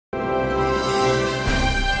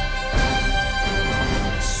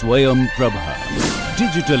Swayam Prabha.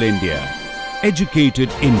 Digital India. Educated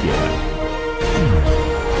India.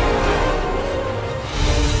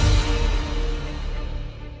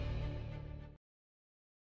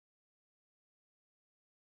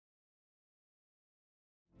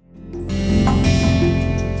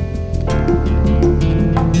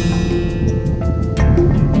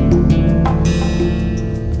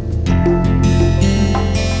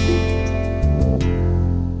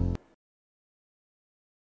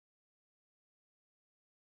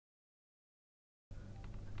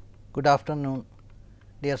 Good afternoon,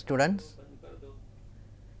 dear students.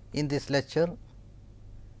 In this lecture,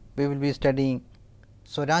 we will be studying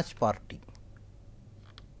Swaraj Party.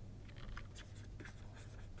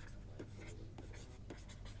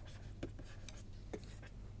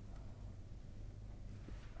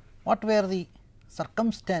 What were the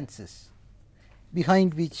circumstances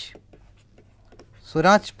behind which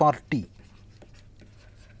Swaraj Party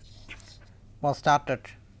was started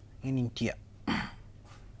in India?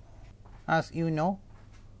 As you know,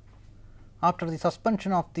 after the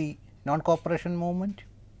suspension of the non-cooperation movement,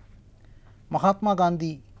 Mahatma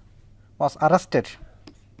Gandhi was arrested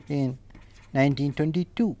in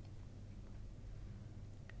 1922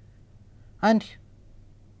 and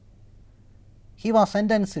he was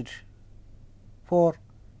sentenced for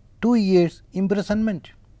 2 years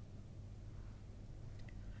imprisonment.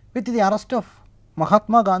 With the arrest of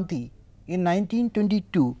Mahatma Gandhi in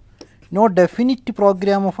 1922, no definite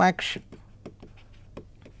program of action,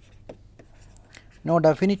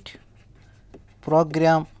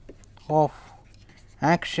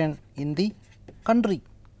 in the country.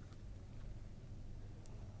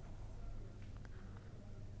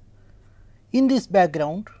 In this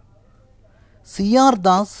background, C.R.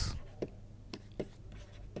 Das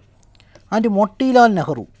and Motilal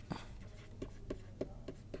Nehru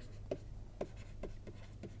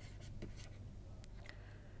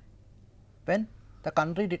when the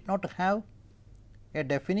country did not have a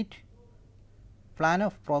definite plan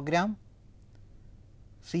of program,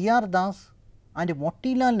 C.R. Das and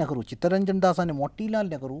Motilal Nehru, Chittaranjan Das and Motilal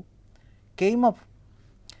Nehru came up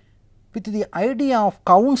with the idea of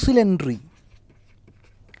council entry.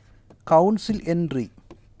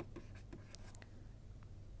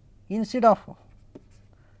 Instead of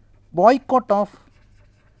boycott of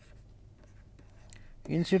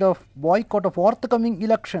forthcoming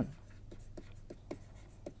election,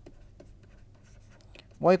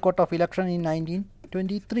 boycott of election in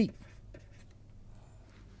 1923,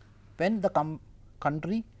 when the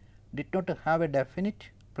country did not have a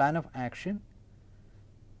definite plan of action.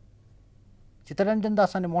 Chittaranjan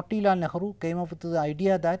Das and Motilal Nehru came up with the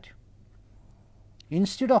idea that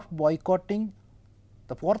instead of boycotting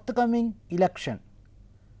the forthcoming election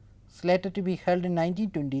slated to be held in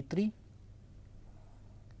 1923,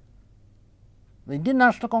 the Indian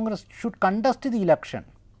National Congress should contest the election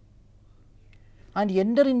and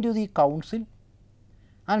enter into the council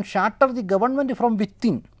and shatter the government from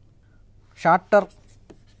within, shatter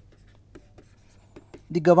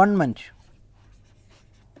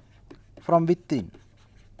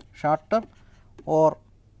or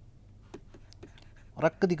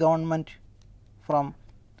wreck the government from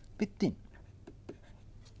within.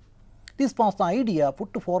 This was the idea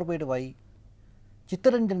put forward by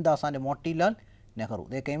Chittaranjan Das and Motilal Nehru.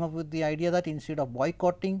 They came up with the idea that instead of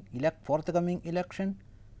boycotting forthcoming election,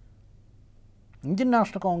 Indian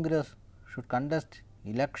National Congress should contest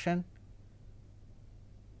election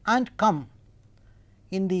and come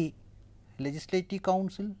in the legislative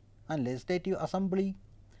council and legislative assembly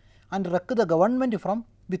and wreck the government from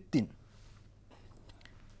within.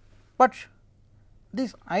 But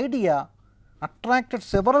this idea attracted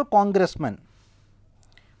several congressmen,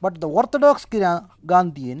 but the orthodox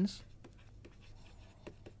Gandhians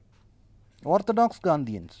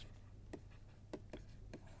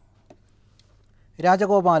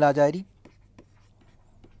Rajagopalachari,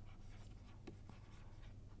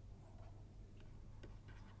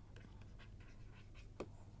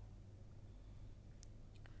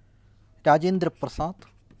 Rajendra Prasad,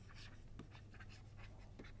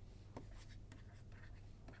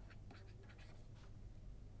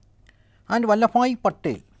 and Vallabhbhai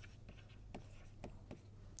Patel,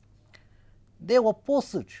 they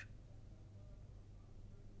opposed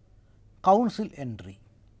council entry,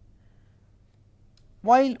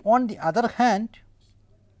 while on the other hand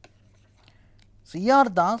C.R.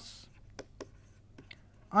 Das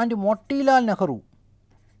and Motilal Nehru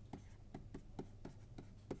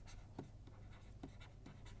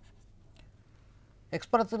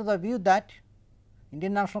expressed the view that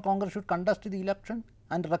Indian National Congress should contest the election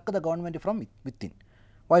and wreck the government from within,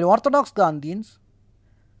 while orthodox Gandhians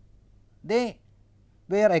they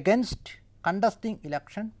were against contesting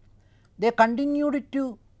election. They continued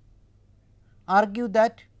to argue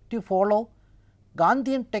that to follow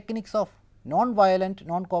Gandhian techniques of non-violent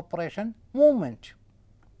non-cooperation movement.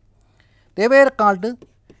 They were called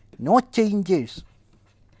no changers.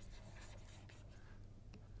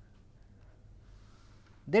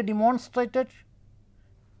 They demonstrated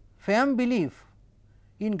firm belief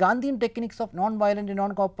in Gandhian techniques of non-violent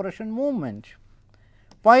non-cooperation movement,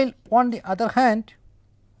 while on the other hand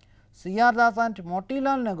C.R. Das and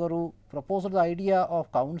Motilal Nehru proposed the idea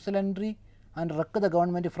of councilentry and wreck the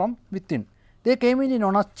government from within. They came in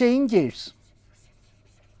known as changers.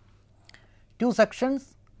 Two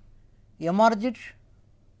sections emerged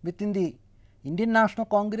within the Indian National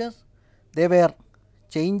Congress. They were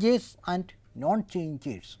changers and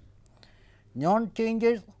non-changers.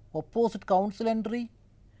 Non-changers opposed councilentry,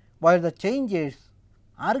 while the changers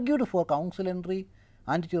argued for councilentry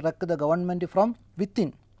and to wreck the government from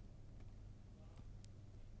within.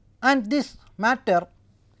 And this matter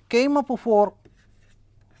came up for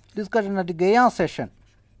discussion at the Gaya session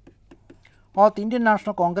of the Indian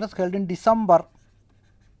National Congress held in December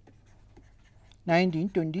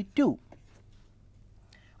 1922.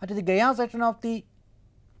 At the Gaya session of the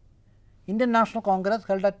Indian National Congress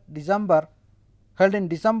held in December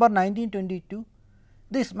 1922,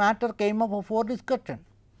 this matter came up for discussion.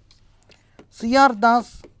 C.R.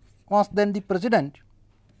 Das was then the president.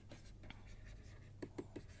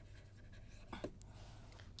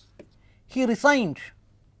 He resigned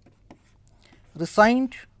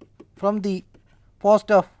from the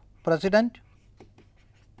post of president.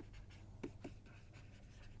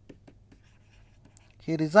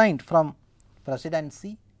 He resigned from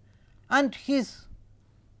presidency and his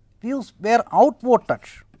views were outvoted.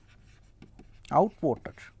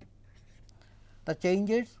 The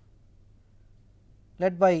changers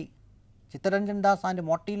led by Chittaranjan Das and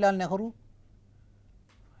Motilal Nehru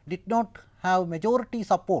did not have majority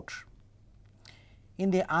support in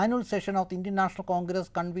the annual session of the Indian National Congress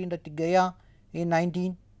convened at Gaya in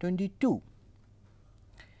 1922.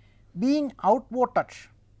 Being outvoted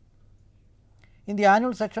in the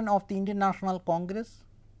annual session of the Indian National Congress,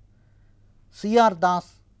 C.R.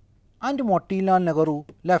 Das and Motilal Nehru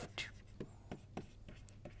left.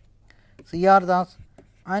 C.R. Das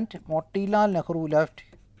and Motilal Nehru left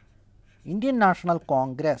Indian National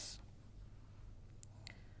Congress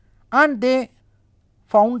and they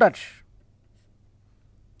founded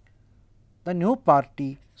the new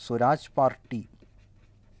party, Swaraj Party.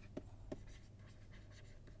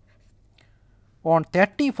 On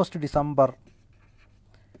 31st December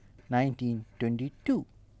 1922,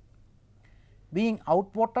 being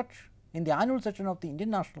outvoted in the annual session of the Indian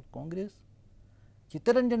National Congress,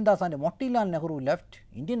 Chittaranjan Das and Motilal Nehru left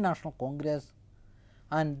Indian National Congress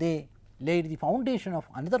and they laid the foundation of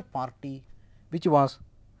another party, which was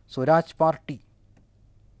Swaraj Party.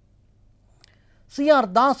 C.R.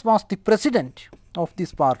 Das was the president of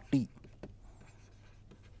this party.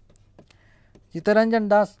 Chittaranjan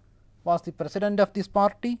Das was the president of this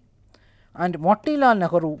party and Motilal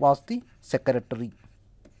Nehru was the secretary.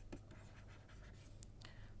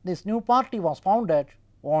 This new party was founded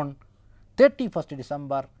on 31st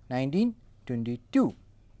December 1922.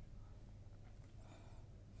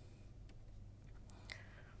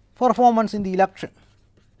 Performance in the election.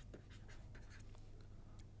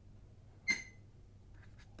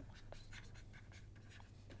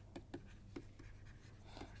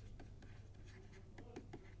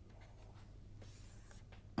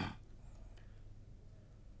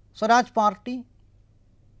 Swaraj Party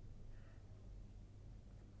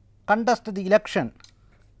contested the election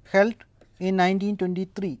held in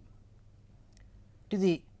 1923 to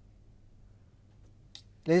the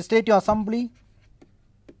Legislative Assembly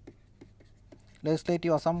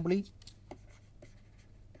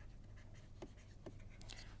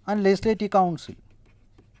and Legislative Council.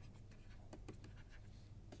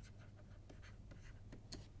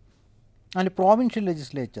 And provincial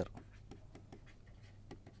legislature.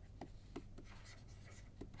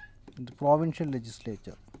 The provincial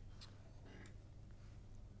legislature.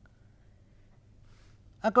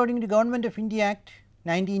 According to the Government of India Act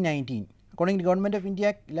 1919, according to the Government of India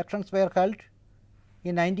Act, elections were held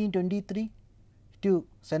in 1923 to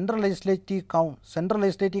Central Legislative Council, Central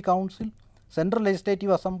Legislative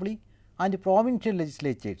Assembly and the provincial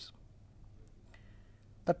legislatures.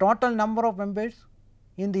 The total number of members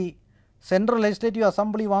in the Central Legislative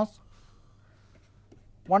Assembly was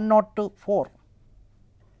 104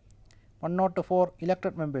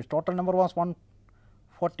 elected members. Total number was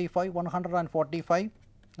 145.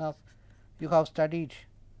 As you have studied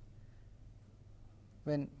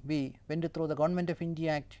when we went through the Government of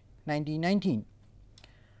India Act 1919.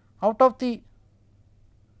 Out of the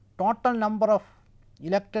total number of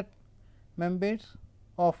elected members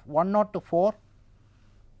of 104,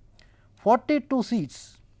 42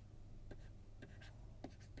 seats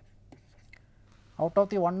out of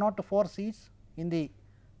the 104 seats in the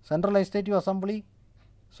Central Legislative Assembly,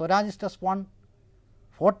 Swarajistas won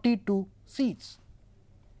 42 seats.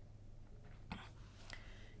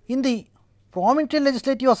 In the provincial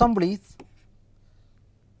legislative assemblies,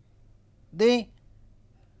 they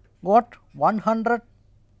got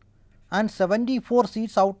 174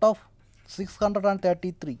 seats out of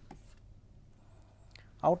 633.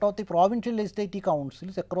 Out of the provincial legislative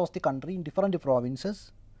councils across the country in different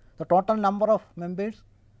provinces, the total number of members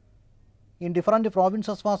in different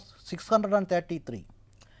provinces was 633.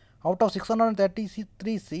 Out of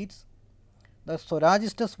 633 seats, the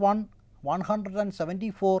Swarajistas won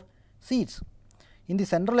 174 seats. In the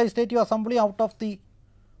Central Legislative Assembly, out of the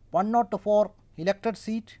 104 elected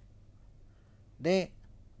seats, they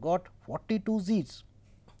got 42 seats.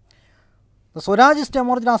 The Swarajist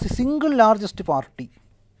emerged as the single largest party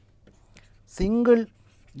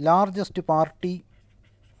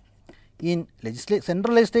in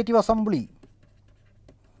Central Legislative Assembly.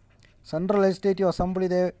 Central Legislative Assembly,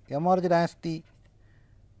 they emerged as the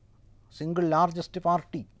single largest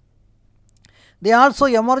party. They also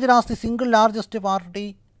emerged as the single largest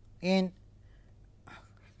party in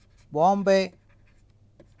Bombay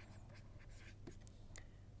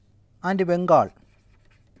and Bengal.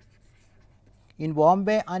 In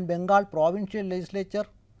Bombay and Bengal provincial legislature,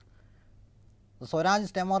 the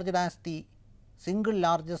Swarajist emerged as the single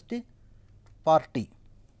largest party.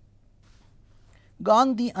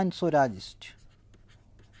 Gandhi and Swarajist.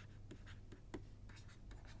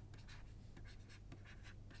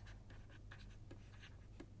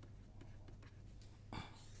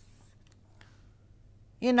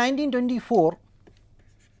 In 1924,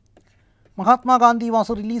 Mahatma Gandhi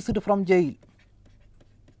was released from jail.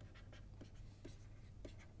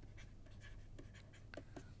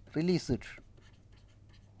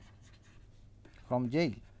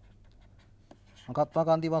 Mahatma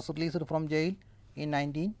Gandhi was released from jail in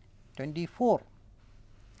 1924.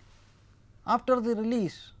 After the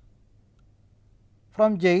release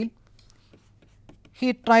from jail,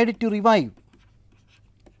 he tried to revive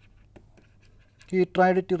the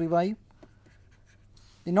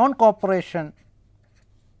non-cooperation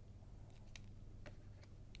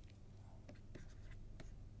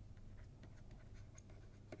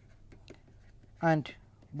and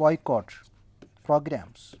boycott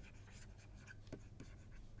programs.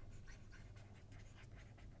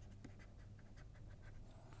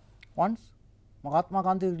 Once Mahatma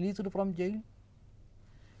Gandhi released from jail,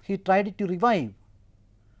 he tried to revive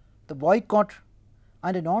the boycott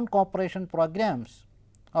and non-cooperation programs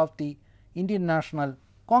of the Indian National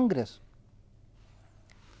Congress.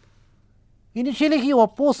 Initially, he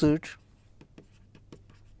opposed.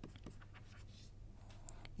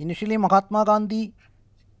 Initially, Mahatma Gandhi,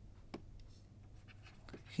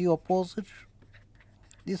 he opposed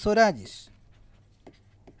the Swarajists.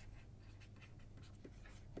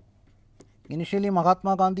 Initially,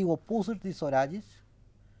 Mahatma Gandhi opposed the Swarajists,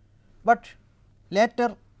 but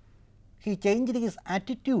later he changed his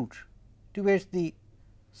attitude towards the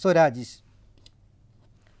Swarajists.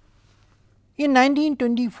 In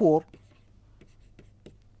 1924,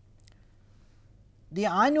 the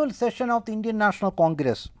annual session of the Indian National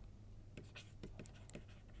Congress,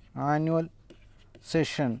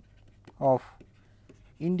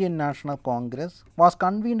 was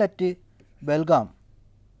convened at Belgaum.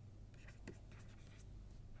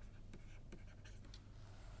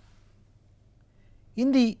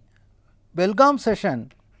 In the Belgaum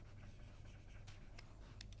session,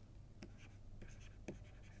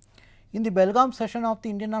 of the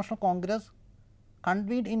Indian National Congress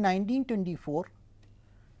convened in 1924,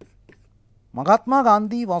 Mahatma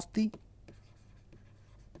Gandhi was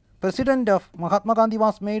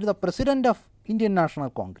made the president of Indian National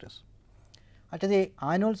Congress. At the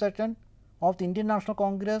annual session of the Indian National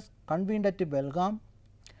Congress convened at Belgaum,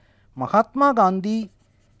 Mahatma Gandhi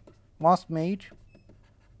was made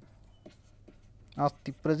as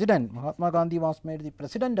the president. Mahatma Gandhi was made the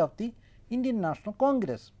president of the Indian National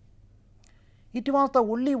Congress. It was the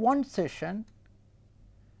only one session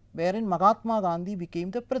wherein Mahatma Gandhi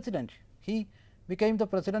became the president. He became the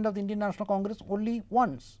president of the Indian National Congress only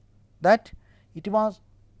once. That it was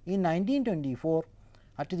in 1924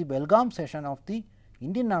 at the Belgaum session of the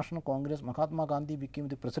Indian National Congress, Mahatma Gandhi became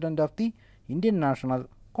the president of the Indian National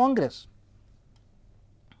Congress.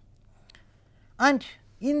 And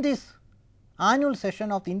in this annual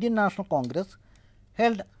session of the Indian National Congress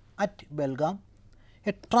held at Belgaum,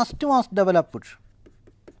 a trust was developed.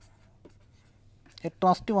 A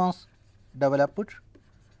trust was developed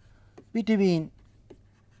between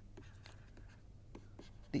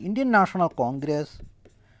the Indian National Congress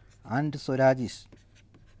and Swarajis.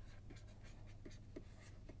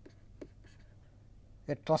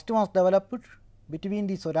 A trust was developed between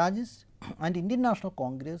the Swarajis and Indian National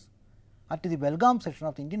Congress at the Belgaum session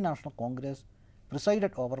of the Indian National Congress,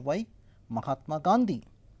 presided over by Mahatma Gandhi.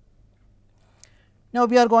 Now,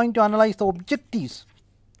 we are going to analyze the objectives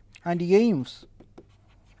and the aims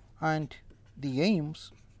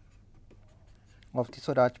of the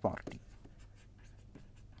Swaraj Party.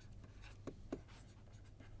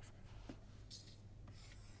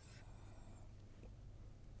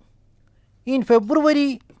 In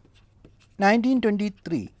February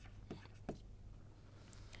 1923,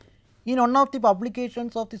 in one of the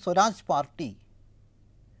publications of the Swaraj Party,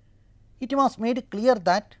 it was made clear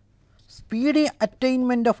that speedy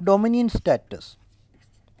attainment of dominion status,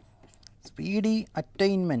 speedy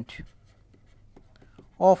attainment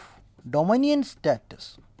of dominion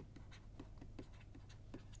status,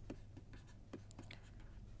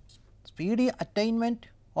 speedy attainment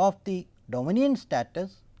of the dominion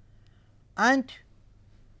status and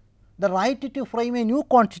the right to frame a new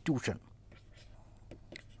constitution,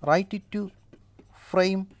 right to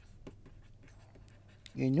frame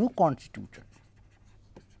a new constitution.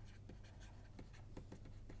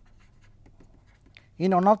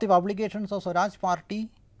 In one of the publications of Swaraj Party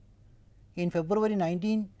in February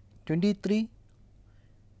 1923,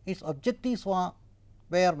 its objectives were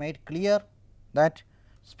made clear, that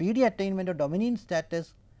speedy attainment of dominion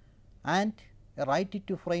status and a right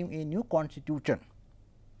to frame a new constitution.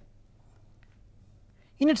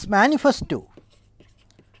 In its manifesto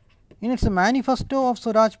of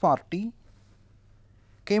Swaraj Party,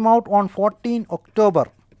 came out on 14 October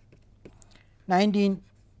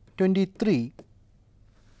 1923,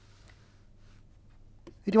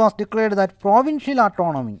 it was declared that provincial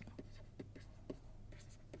autonomy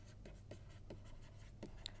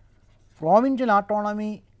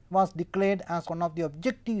was declared as one of the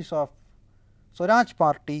objectives of Swaraj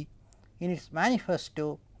Party in its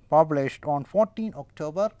manifesto published on 14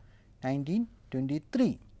 October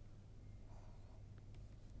 1923.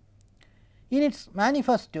 In its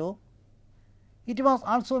manifesto, it was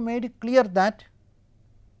also made clear that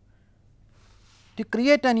to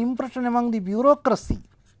create an impression among the bureaucracy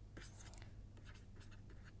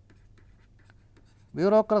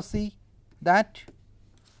that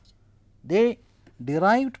they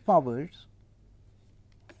derived powers,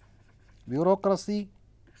 bureaucracy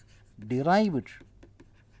derived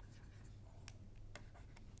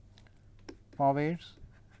powers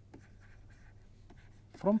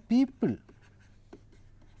from people.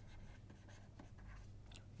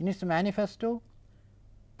 In its manifesto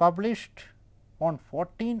published on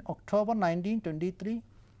 14 October 1923,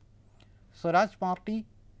 Swaraj Party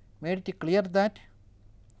made it clear that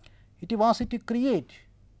it was to create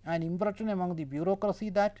an impression among the bureaucracy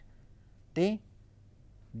that they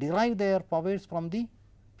derive their powers from the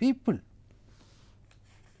people.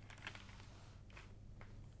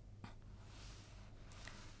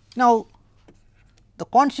 Now, the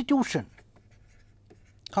constitution,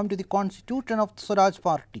 come to the constitution of the Swaraj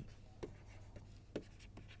Party.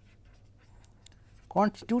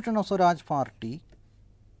 Constitution of Swaraj Party,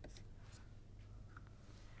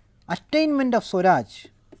 attainment of Swaraj,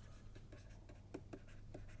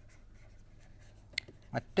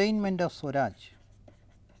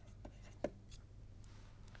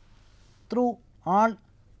 through all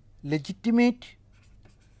legitimate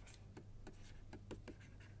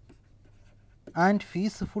and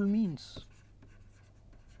feasible means.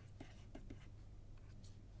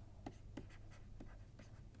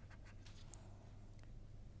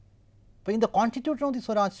 But in the constitution of the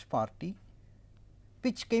Swaraj Party,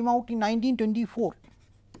 which came out in 1924,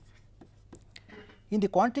 in the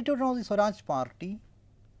constitution of the Swaraj Party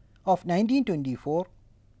of 1924,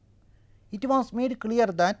 it was made clear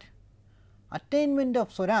that attainment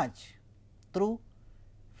of Swaraj through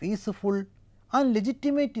feasible and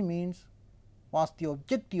legitimate means was the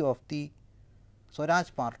objective of the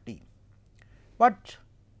Swaraj Party, but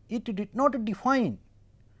it did not define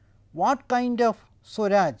what kind of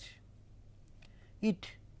Swaraj it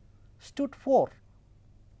stood for.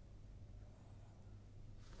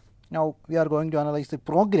 Now, we are going to analyze the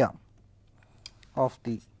program of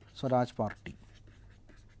the Swaraj Party.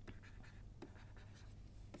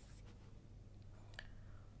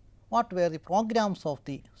 What were the programs of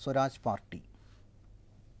the Swaraj Party?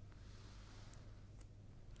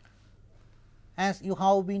 as you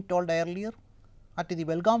have been told earlier, at the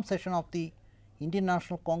Belgaum session of the Indian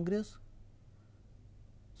National Congress,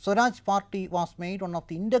 Swaraj Party was made one of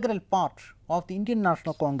the integral part of the Indian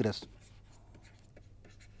National Congress.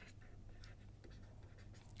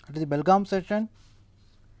 At the Belgaum session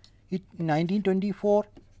in 1924,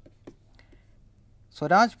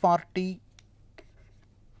 Swaraj Party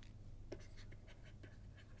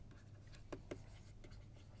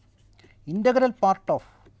integral part of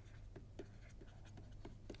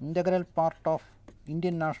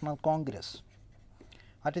Indian National Congress.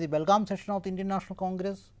 At the Belgaum session of the Indian National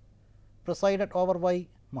Congress, presided over by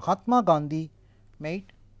Mahatma Gandhi,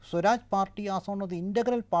 made Swaraj Party as one of the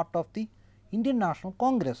integral part of the Indian National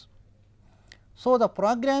Congress. So, the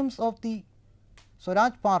programs of the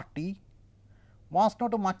Swaraj Party was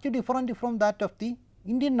not much different from that of the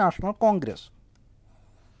Indian National Congress.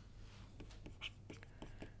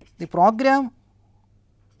 The program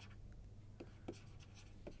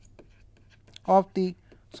of the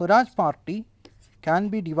Swaraj Party can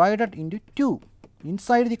be divided into two,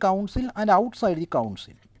 inside the council and outside the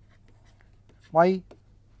council. Why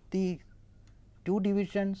the two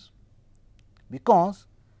divisions? Because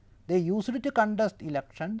they used to contest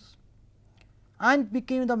elections and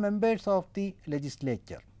became the members of the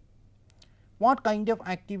legislature. What kind of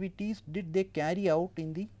activities did they carry out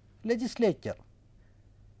in the legislature?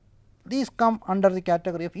 These come under the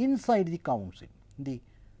category of inside the council. The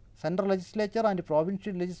central legislature and the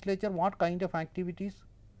provincial legislature, what kind of activities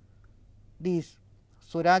these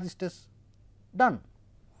Swarajists done?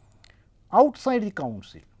 Outside the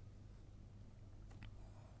council,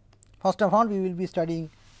 first of all we will be studying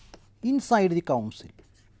inside the council.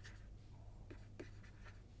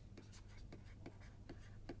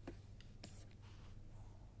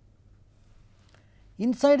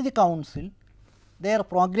 Inside the council, their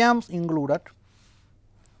programs included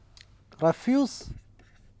refuse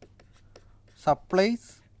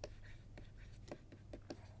supplies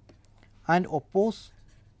and oppose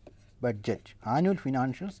budget, annual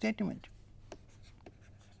financial statement.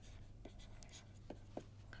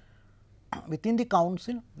 Within the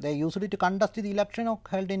council, they used to contest the election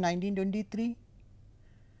held in 1923,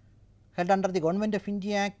 held under the Government of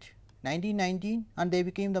India Act 1919, and they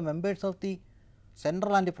became the members of the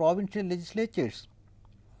central and the provincial legislatures.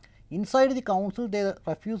 Inside the council, they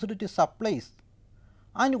refused to supplies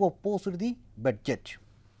and opposed the budget.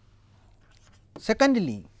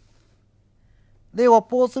 Secondly, they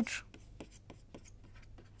opposed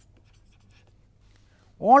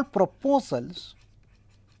all proposals,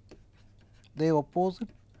 they opposed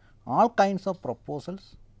all kinds of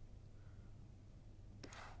proposals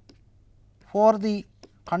for the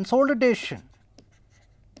consolidation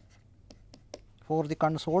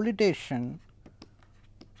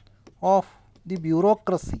of the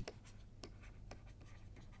bureaucracy.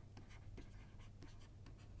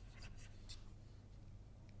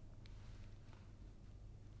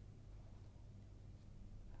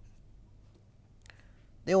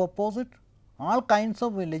 They opposed all kinds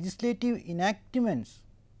of legislative enactments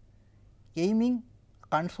aiming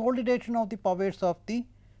consolidation of the powers of the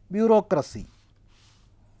bureaucracy.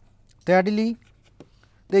 Thirdly,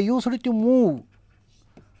 they used to move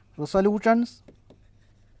resolutions,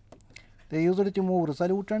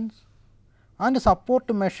 and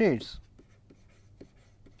support measures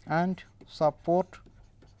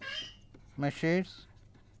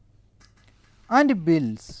and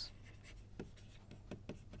bills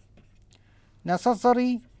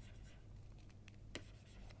necessary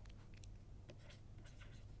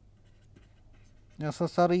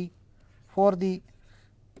for the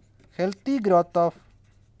healthy growth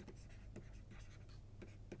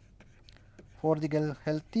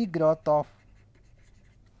of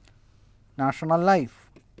national life.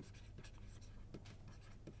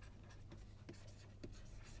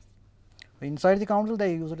 Inside the council,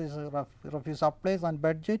 they used refuse supplies and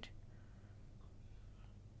budget,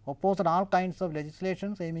 opposed all kinds of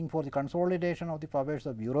legislations aiming for the consolidation of the powers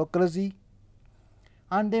of bureaucracy,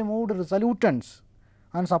 and they moved resolutions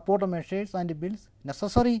and support measures and bills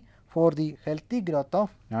necessary for the healthy growth of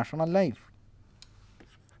national life.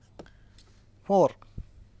 4.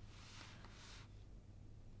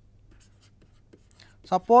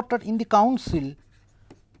 Supported in the council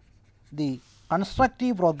the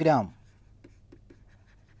constructive program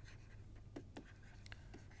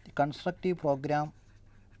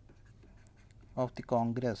of the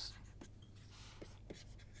Congress.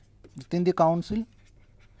 Within the council,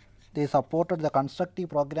 they supported the constructive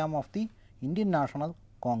program of the Indian National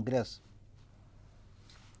Congress.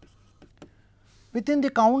 Within the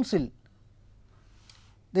council,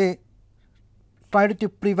 they tried to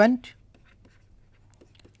prevent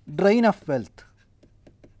drain of wealth,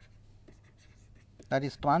 that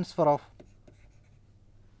is transfer of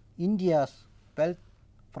India's wealth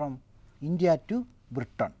from India to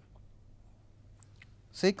Britain.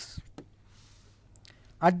 6.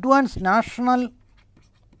 Advance national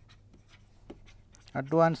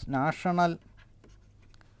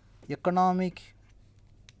economic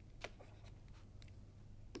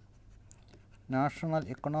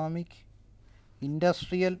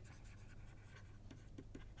industrial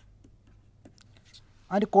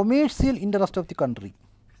and commercial interest of the country.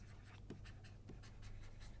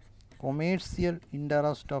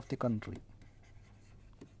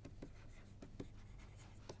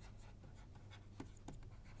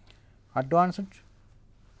 Advanced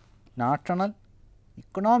national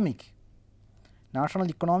economic,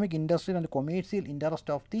 industrial and commercial interest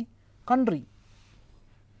of the country.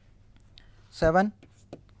 7.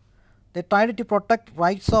 They tried to protect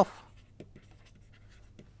rights of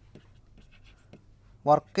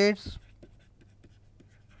workers,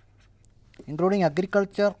 including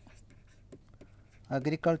agricultural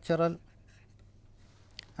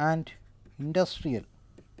and industrial,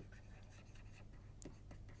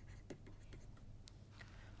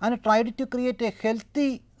 and tried to create a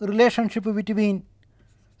healthy relationship between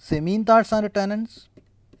zamindars and tenants,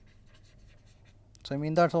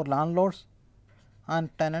 zamindars or landlords and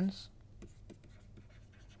tenants,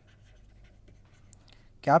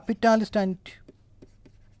 capitalist and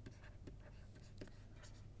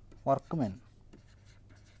workmen.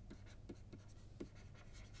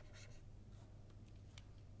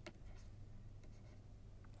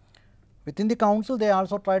 Within the council, they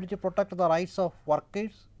also tried to protect the rights of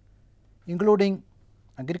workers, including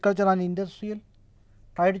agricultural and industrial,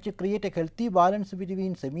 tried to create a healthy balance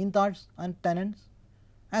between zamindars and tenants,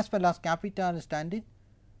 as well as capitalist and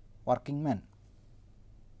working men.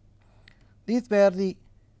 These were the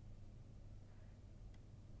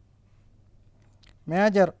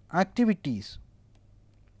major activities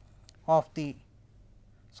of the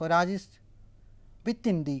Swarajists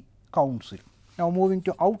within the council. Now, moving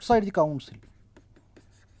to outside the council.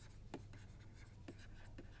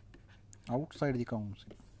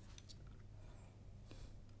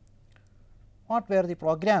 What were the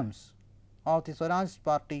programs of the Swaraj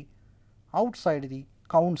Party outside the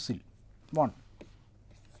council? 1.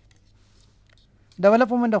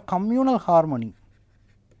 Development of communal harmony.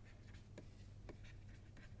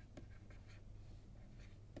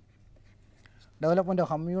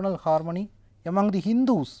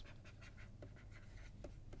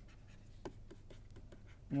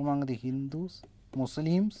 Among the Hindus,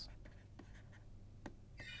 Muslims,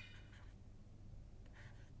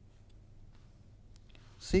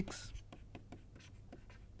 Sikhs,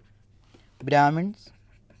 Brahmins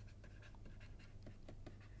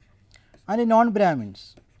and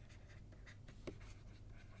non-Brahmins.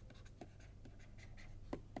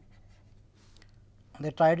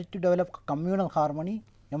 They tried to develop communal harmony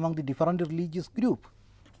among the different religious groups.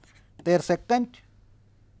 Their second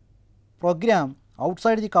program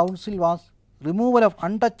outside the council was removal of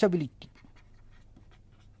untouchability.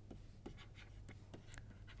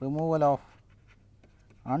 Removal of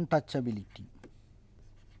untouchability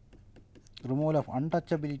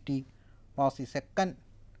was the second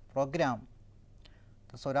program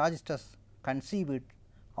the Swarajists conceived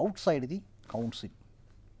outside the council.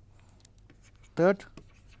 Third,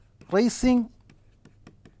 raising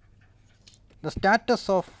the status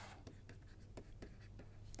of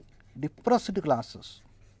depressed classes.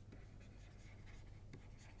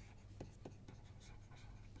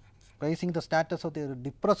 Raising the status of the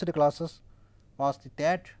depressed classes was the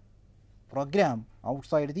third program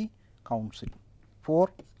outside the council. 4.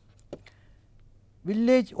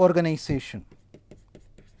 Village organization.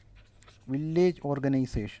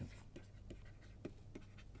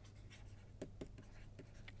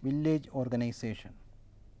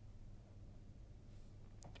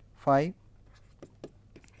 5.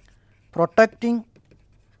 Protecting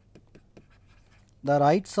the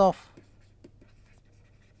rights of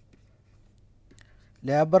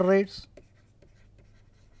labor rights,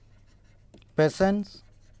 peasants,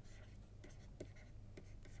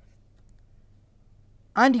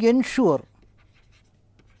 and ensure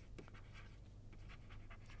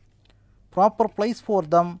proper place for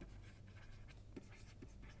them,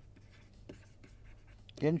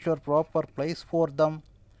 in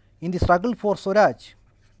the struggle for Swaraj.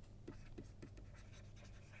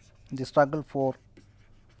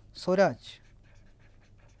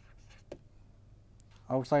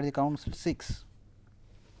 Outside the council. 6.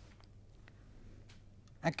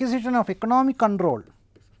 Acquisition of economic control.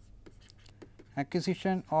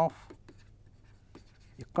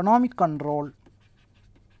 economic control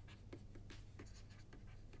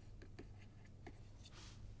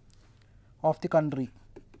of the country,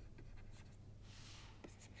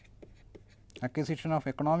 acquisition of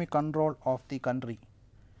economic control of the country,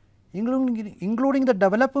 including the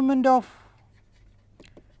development of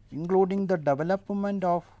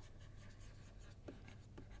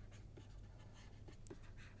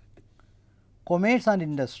commerce and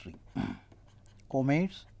industry,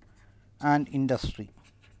 commerce and industry.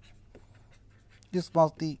 This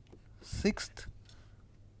was the 6th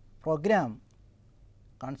program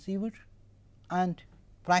conceived and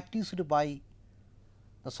practiced by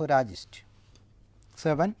the Swarajist.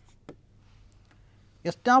 7.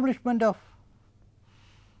 Establishment of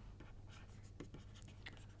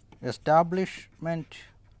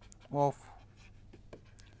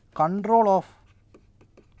control of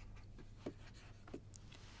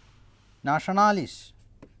nationalists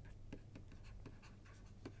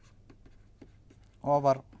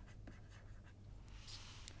over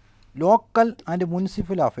local and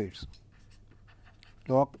municipal affairs,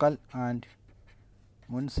 local and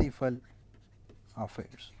municipal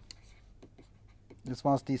affairs. This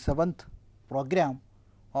was the 7th program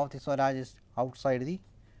of the Swarajists outside the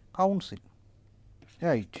council.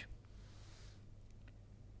 8.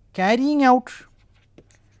 Carrying out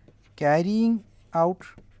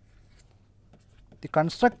the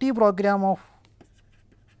constructive program of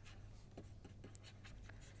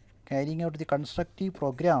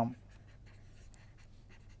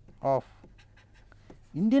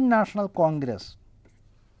Indian National Congress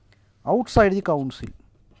outside the council.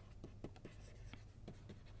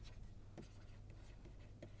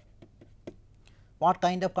 What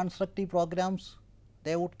kind of constructive programs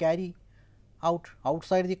they would carry out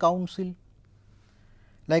outside the council,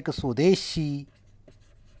 like Swadeshi,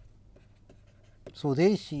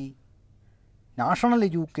 national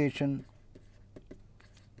education,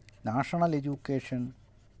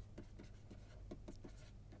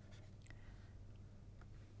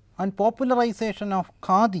 and popularization of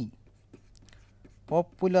khadi,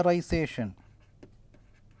 popularization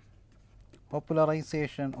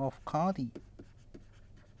of khadi.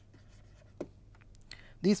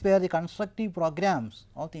 These were the constructive programs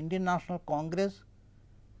of the Indian National Congress,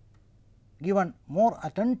 given more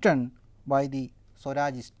attention by the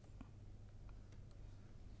Swarajists.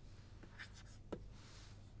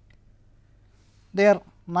 Their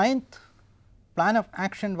 9th plan of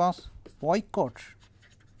action was boycott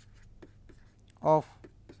of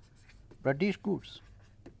British goods,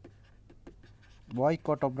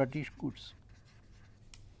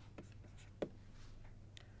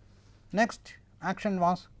 Next action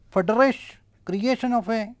was creation of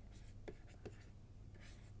a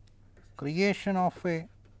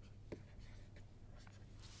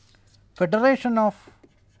federation of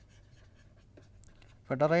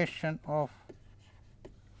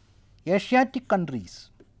Asiatic countries,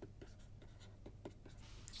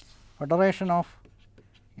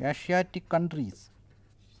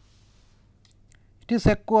 It is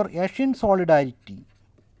secure Asian solidarity,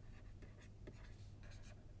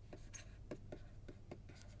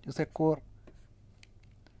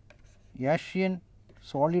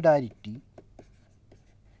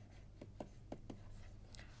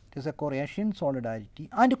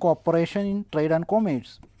 and cooperation in trade and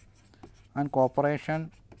commerce,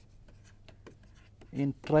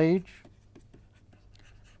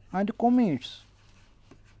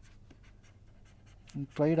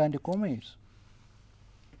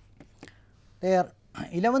 Their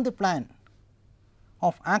 11th plan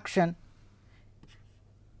of action,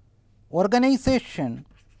 organization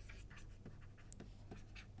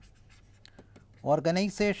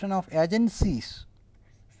of agencies,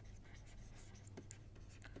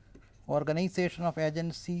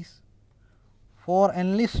 for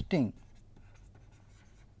enlisting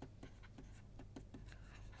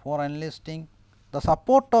the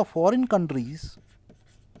support of foreign countries,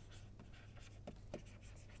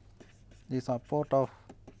 in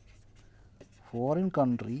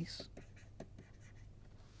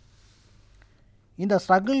the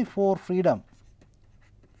struggle for freedom,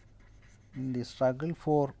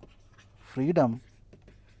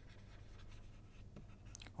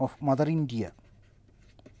 of Mother India,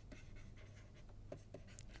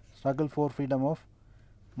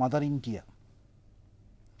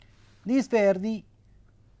 These were the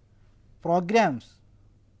programs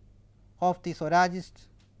of the Swarajists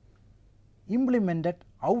implemented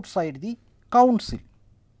outside the council.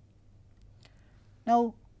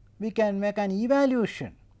 Now, we can make an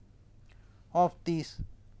evaluation of these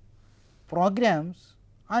programs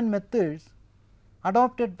and methods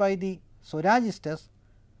adopted by the Swarajists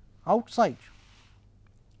outside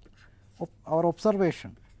our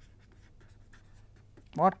observation,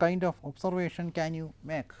 what kind of observation can you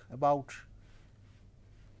make about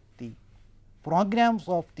the programs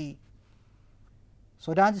of the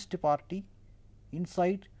Swarajist Party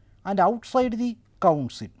inside and outside the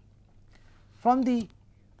council? From the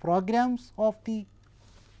programs of the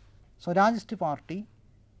Swarajist Party,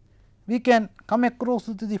 we can come across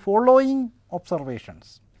with the following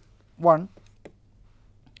observations. 1.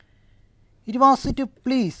 It was to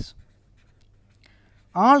please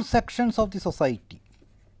all sections of the society,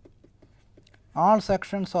 all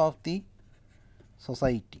sections of the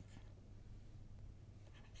society,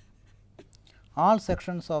 all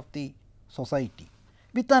sections of the society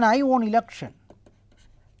with an eye on election,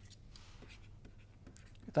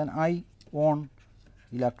 with an eye on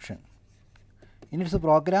election. In its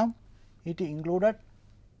program, it included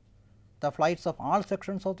the flights of all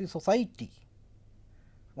sections of the society.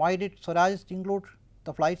 Why did Swarajist include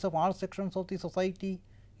the flights of all sections of the society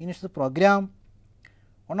in its program?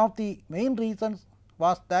 One of the main reasons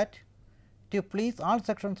was that to please all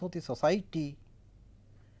sections of the society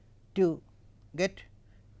to get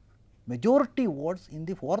majority votes in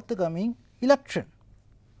the forthcoming election.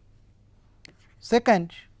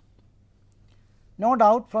 Second, no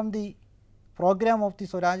doubt from the program of the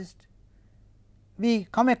Swarajist, we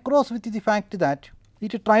come across with the fact that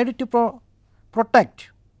it tried to protect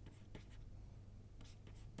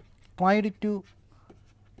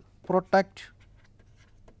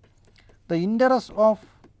the interest of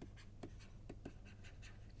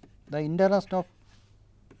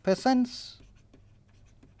peasants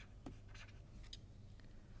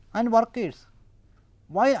and workers,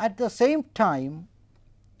 while at the same time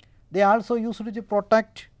they also used to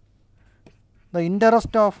protect the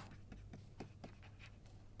interest of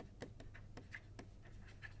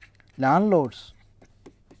landlords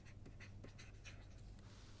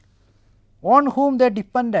on whom they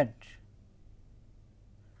depended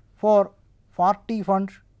for party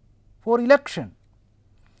funds for election.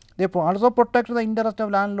 They also protect the interest of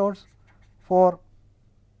landlords for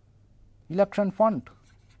election fund.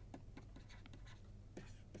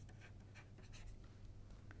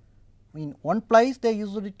 In one place they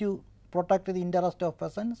used to protect the interest of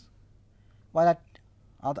peasants, while at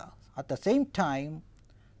the same time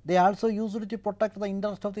they also used to protect the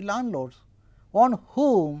interest of the landlords on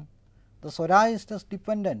whom the Swarajists is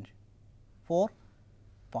dependent for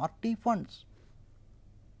party funds.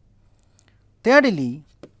 Thirdly,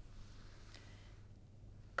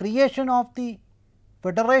 creation of the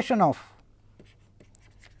Federation of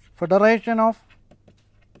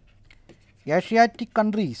Asiatic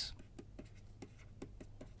countries,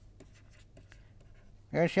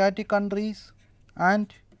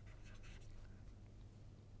 and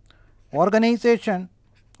organization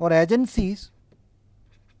or agencies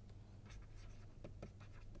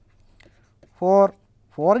for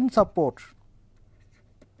foreign support.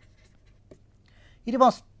 It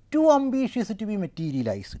was too ambitious to be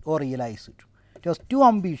materialized or realized. It was too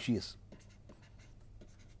ambitious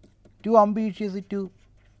to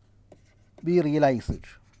be realized.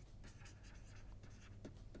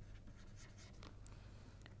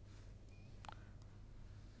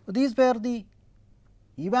 These were the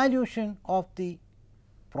evaluation of the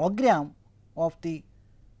program of the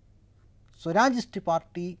Swarajist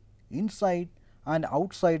Party inside and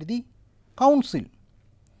outside the council.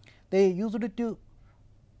 They used it to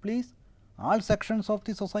please all sections of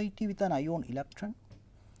the society with an eye on election,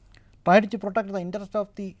 tried to protect the interest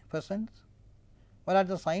of the peasants, while at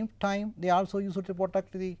the same time they also used to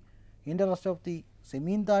protect the interest of the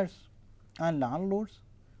zemindars and landlords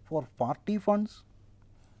for party funds.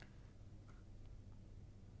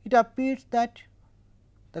 It appears that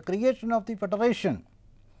the creation of the Federation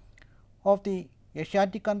of the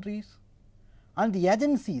Asiatic countries and the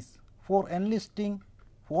agencies for enlisting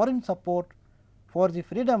foreign support for the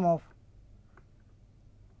freedom of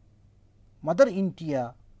Mother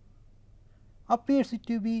India appears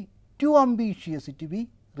to be too ambitious to be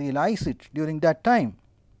realized during that time.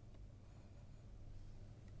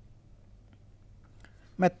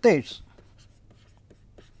 Methods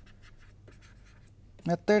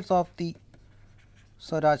of the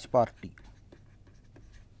Swaraj Party.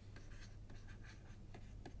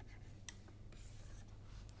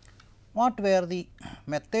 What were the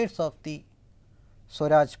methods of the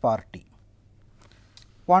Swaraj Party?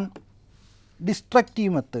 1.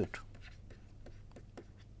 Destructive method.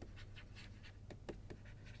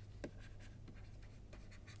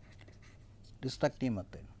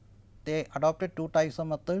 They adopted two types of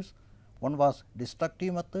methods. One was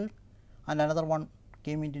destructive method and another one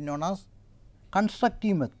came into known as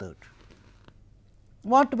constructive method.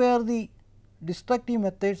 What were the destructive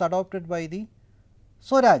methods adopted by the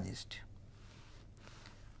Swarajists?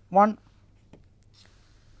 One,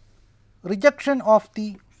 rejection of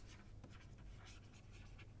the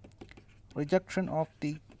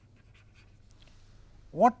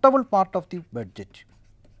votable part of the budget,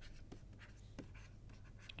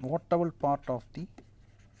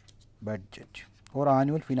 or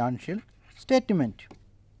annual financial statement.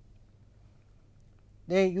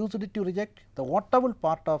 They used it to reject the votable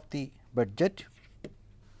part of the budget.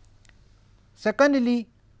 Secondly,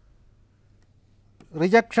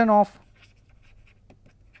 rejection of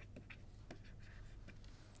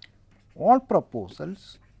all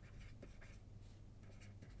proposals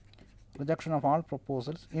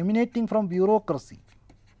emanating from bureaucracy,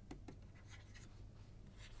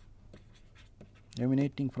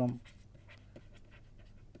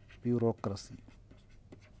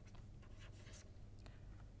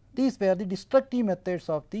 These were the destructive methods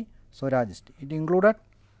of the Swarajists. It included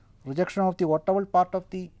rejection of the votable part of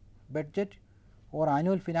the budget or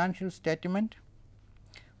annual financial statement.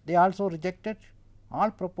 They also rejected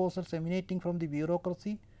all proposals emanating from the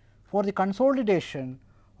bureaucracy for the consolidation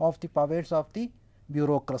of the powers of the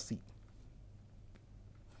bureaucracy.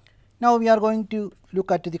 Now, we are going to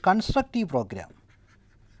look at the constructive program,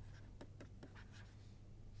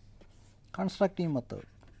 constructive method.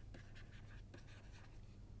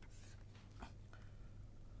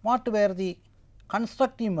 What were the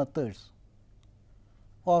constructive methods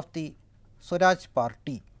of the Swaraj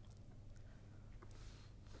Party?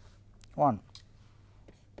 One,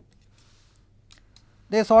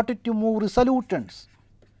 they sought to move resolutions.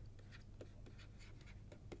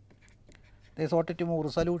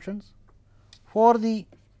 For the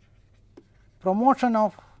promotion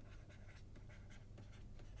of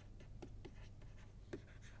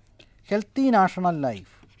healthy national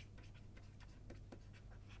life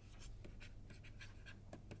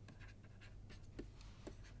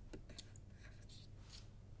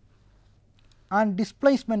and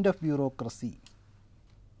displacement of bureaucracy.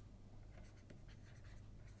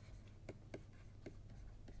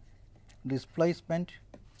 The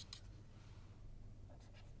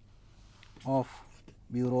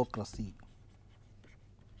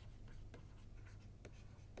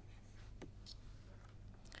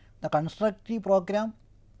constructive program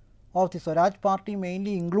of the Swaraj Party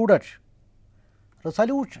mainly included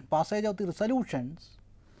passage of the resolutions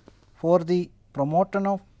for the promotion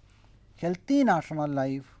of healthy national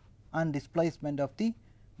life and displacement of the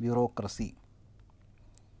bureaucracy.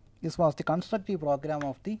 This was the constructive program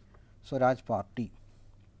of the Swaraj Party.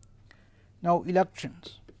 Now,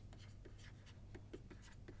 elections.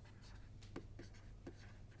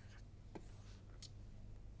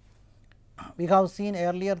 We have seen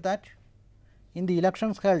earlier that in the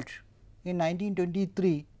elections held in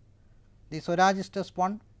 1923, the Swarajists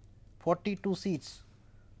won 42 seats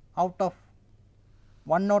out of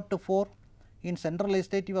 104 in central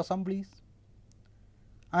legislative assemblies,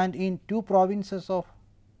 and in 2 provinces of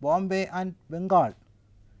Bombay and Bengal,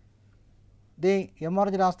 they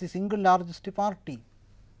emerged as the single largest party.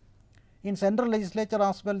 In central legislature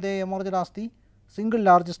as well, they emerged as the single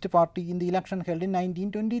largest party in the election held in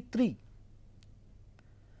 1923.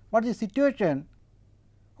 But the situation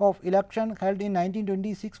of election held in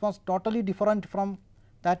 1926 was totally different from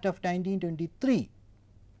that of 1923.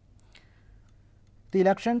 The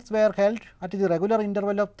elections were held at the regular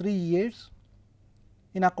interval of 3 years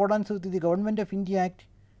in accordance with the Government of India Act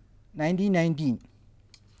 1919.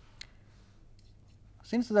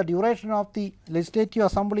 Since the duration of the legislative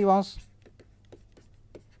assembly was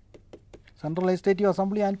central legislative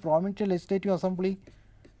assembly and provincial legislative assembly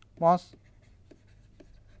was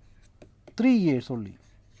 3 years only.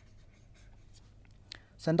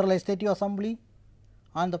 Central legislative assembly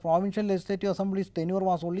and the provincial legislative assembly's tenure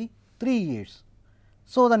was only 3 years.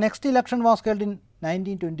 So, the next election was held in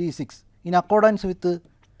 1926 in accordance with the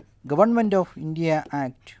Government of India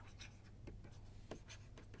Act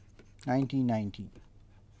 1919.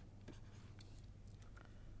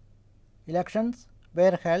 Elections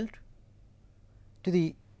were held to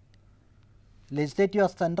the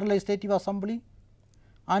central legislative assembly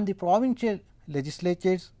and the provincial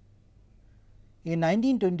legislatures in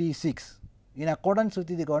 1926 in accordance with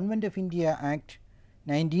the Government of India Act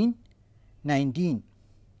 1919.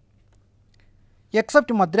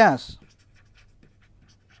 Except Madras.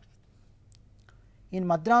 In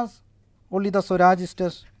Madras, only the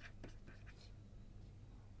Swarajists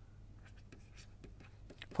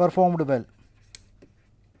performed well.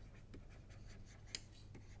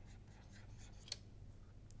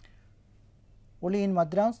 Only in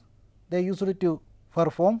Madras, they used to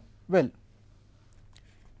perform well.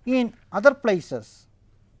 In other places,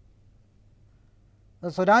 the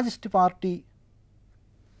Swarajist Party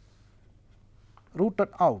rooted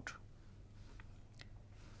out.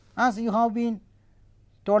 As you have been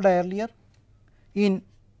told earlier, in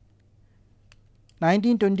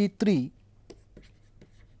 1923,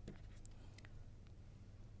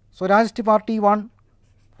 Swarajist Party won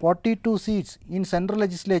 42 seats in central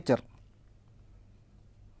legislature.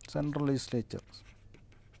 Central Legislative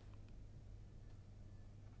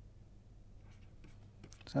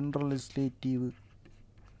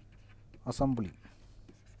Assembly.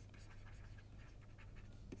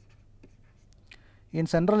 In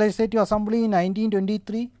Central Legislative Assembly in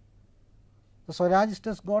 1923, the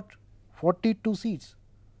Swarajistas got 42 seats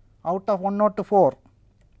out of 104.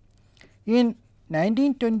 In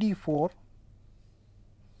 1924,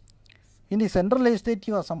 in the Central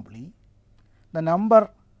Legislative Assembly, the number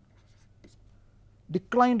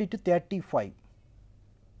declined to 35,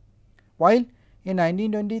 while in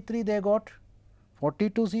 1923 they got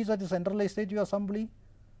 42 seats at the Central Legislative Assembly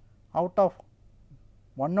out of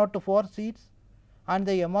 104 seats, and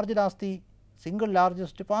they emerged as the single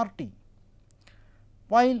largest party.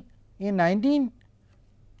 While in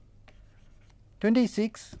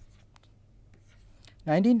 1926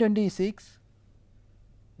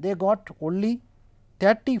 they got only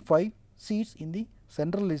 35 seats in the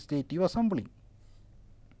Central Legislative Assembly.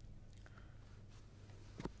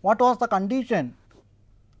 What was the condition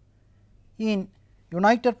in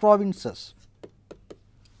United Provinces?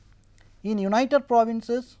 In United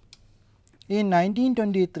Provinces in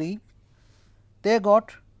 1923 they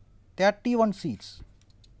got 31 seats,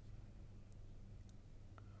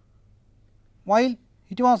 while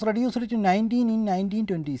it was reduced to 19 in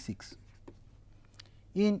 1926.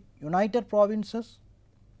 In United Provinces,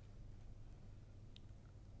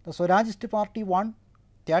 the Swarajist Party won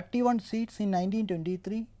 31 seats in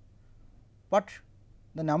 1923, but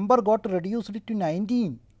the number got reduced to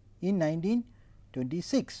 19 in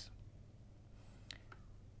 1926.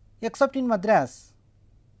 Except in Madras,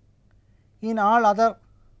 in all other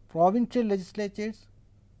provincial legislatures,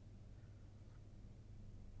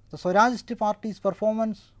 the Swarajist Party's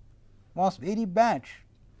performance was very bad.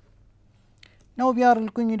 Now, we are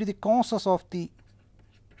looking into the causes of the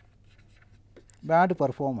bad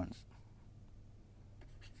performance.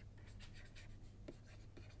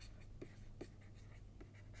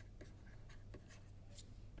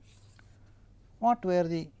 What were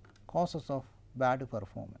the causes of bad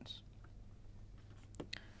performance?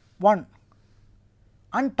 1.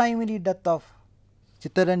 Untimely death of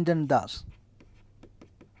Chittaranjan Das.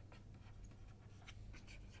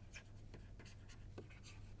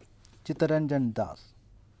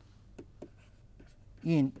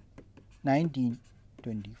 In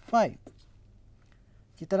 1925.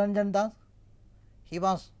 Chittaranjan Das, he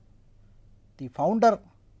was the founder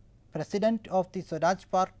president of the Swaraj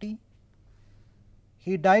Party.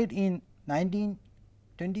 He died in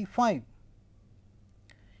 1925.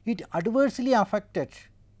 It adversely affected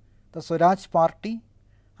the Swaraj Party,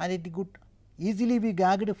 and it could easily be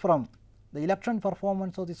gagged from the election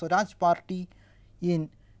performance of the Swaraj Party in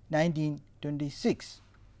 1926.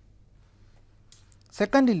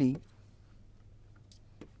 Secondly,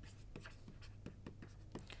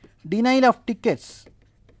 denial of tickets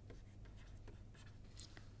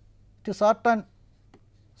to certain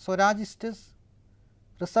Swarajistas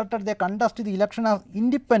resulted they contest the election as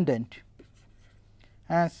independent.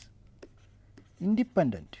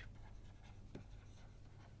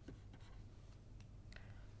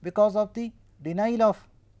 Because of the denial of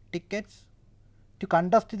tickets to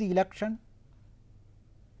contest the election,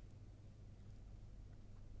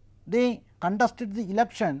 they contested the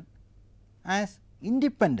election as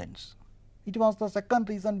independents. It was the second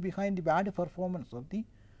reason behind the bad performance of the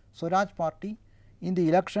Swaraj Party in the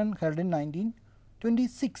election held in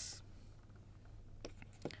 1926.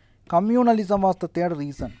 Communalism was the third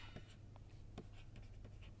reason.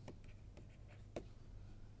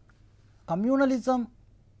 Communalism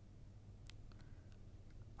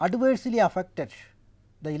adversely affected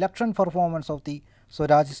the election performance of the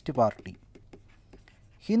Swarajist Party.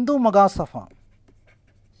 Hindu Mahasabha.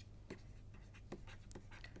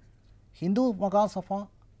 Hindu Mahasabha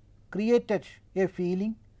created a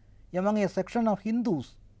feeling among a section of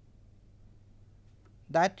Hindus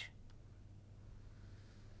that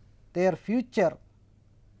their future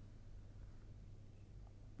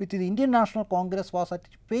with the Indian National Congress was at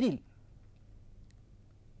peril.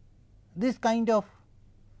 This kind of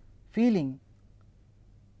feeling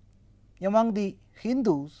among the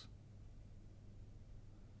Hindus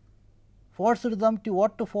forced them to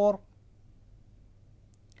vote for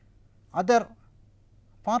other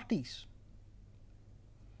parties.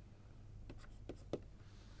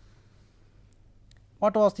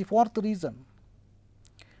 What was the fourth reason?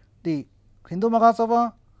 The Hindu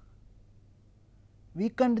Mahasabha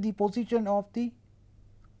weakened the position of the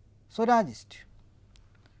Swarajist.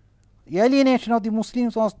 Alienation of the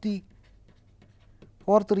Muslims was the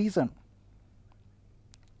fourth reason.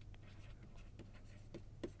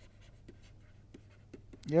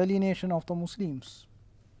 Alienation of the Muslims.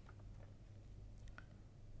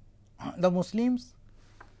 The Muslims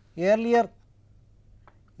earlier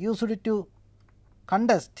used to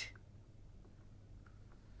contest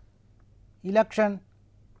election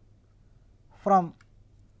from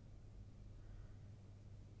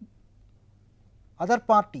other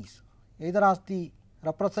parties, either as the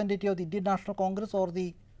representative of the Indian National Congress or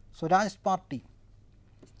the Swaraj Party.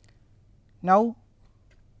 Now,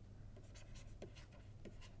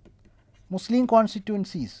 Muslim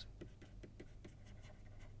constituencies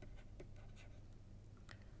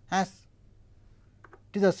as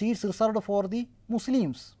to the seats reserved for the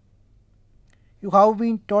Muslims. You have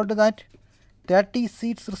been told that 30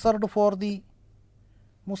 seats reserved for the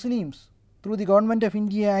Muslims through the Government of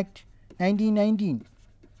India Act 1919.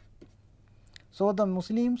 So, the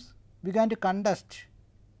Muslims began to contest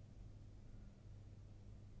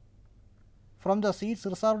from the seats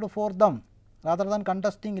reserved for them rather than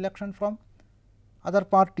contesting election from other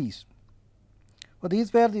parties. So,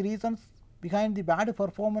 these were the reasons behind the bad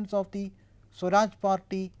performance of the Swaraj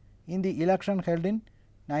Party in the election held in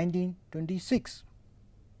 1926.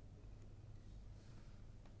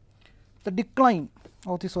 The decline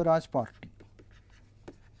of the Swaraj Party.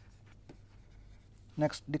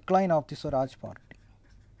 Next, decline of the Swaraj Party.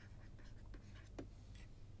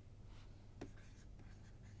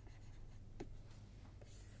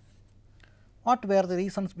 What were the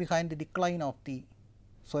reasons behind the decline of the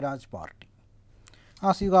Swaraj Party?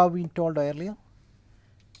 As you have been told earlier,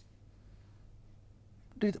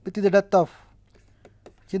 with the death of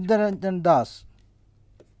Chittaranjan Das,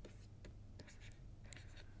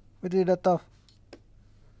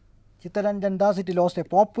 it lost a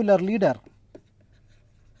popular leader.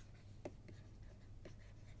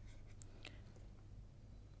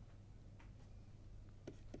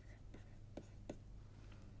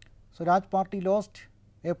 Swaraj Party lost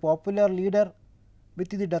a popular leader with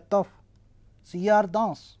the death of C.R.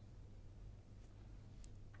 Das.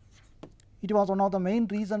 It was one of the main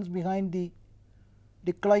reasons behind the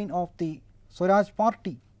decline of the Swaraj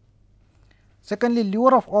Party. Secondly,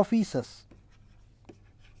 lure of officers.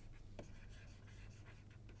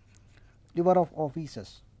 Lure of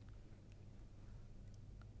officers.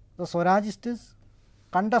 The Swarajists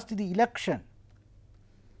contested the election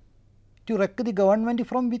to wreck the government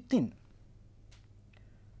from within,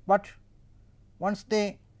 but once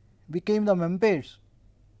they became the members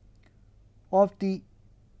of the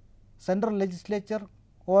central legislature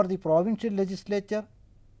or the provincial legislature,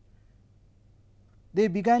 they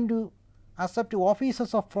began to accept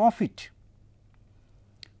offices of profit.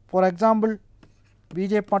 For example,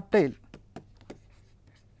 B.J. Patel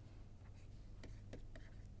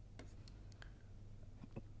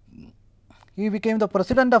he became the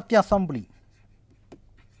president of the assembly.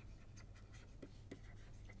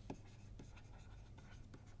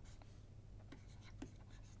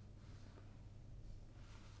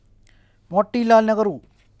 Motilal Nehru.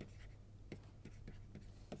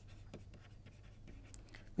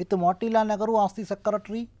 With Motilal Nehru as the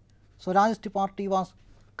secretary, Swarajist Party was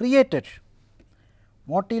created.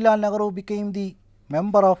 Motilal Nehru became the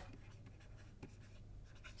member of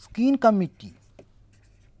Scheme Committee.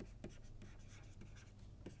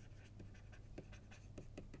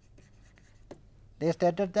 They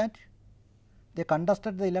stated that they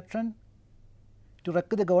contested the election to wreck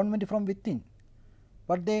the government from within,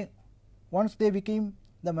 but once they became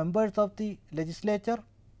the members of the legislature,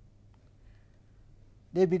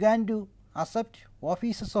 they began to accept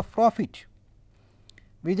offices of profit.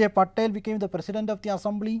 B.J. Patel became the president of the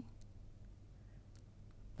assembly.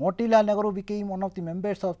 Motilal Nehru became one of the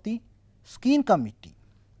members of the Scheme Committee.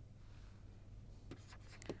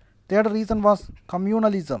 Third reason was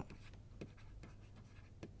communalism.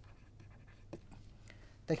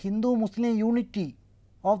 The Hindu-Muslim unity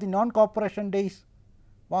of the non-cooperation days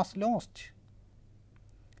was lost.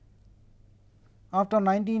 After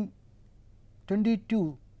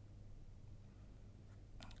 1922,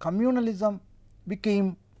 communalism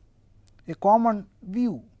became a common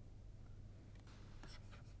view.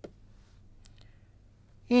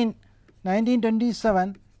 In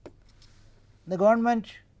 1927, the government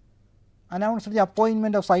announced the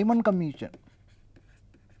appointment of Simon Commission.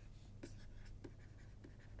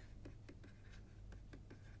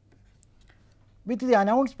 with the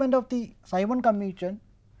announcement of the Simon Commission,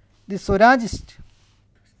 the Swarajists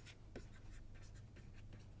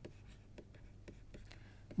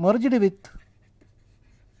merged with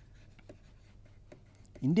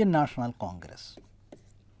Indian National Congress.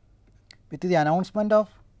 With the announcement of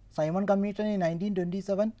Simon Commission in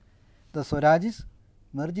 1927, the Swarajists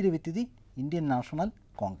merged with the Indian National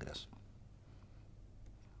Congress.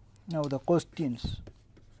 Now, the questions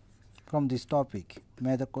from this topic,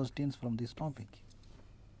 major questions from this topic.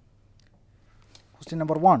 Question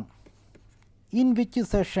number 1, in which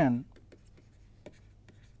session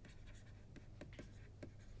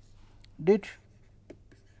did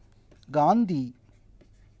Gandhi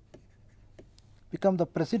become the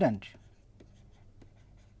president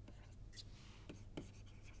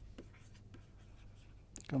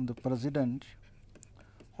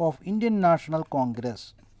of Indian National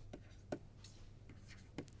Congress?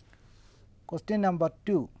 Question number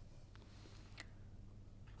 2,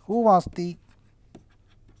 who was the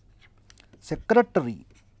secretary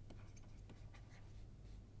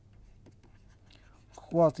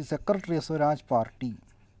of Swaraj Party?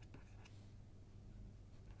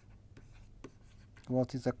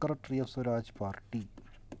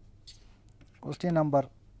 Question number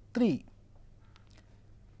 3,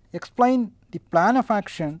 explain the plan of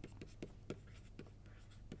action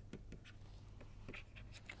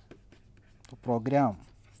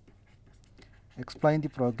explain the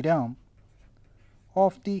program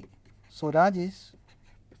of the Swarajis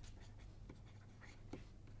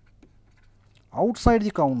outside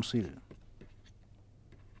the council.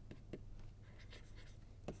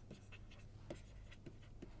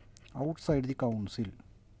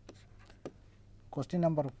 Question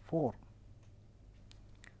number 4,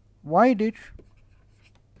 why did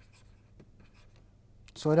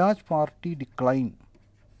Swaraj Party decline?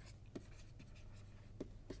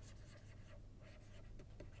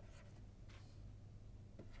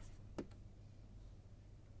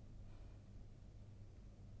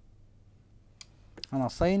 An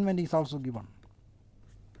assignment is also given.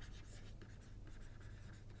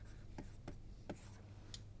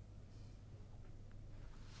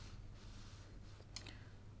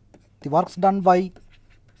 The works done by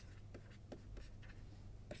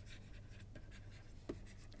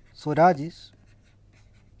Swarajis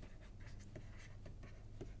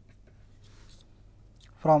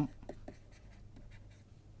from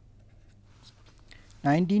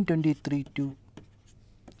 1923 to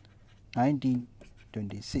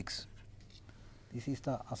 1926. This is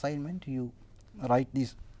the assignment. You write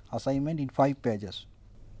this assignment in 5 pages.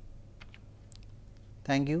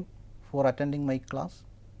 Thank you for attending my class.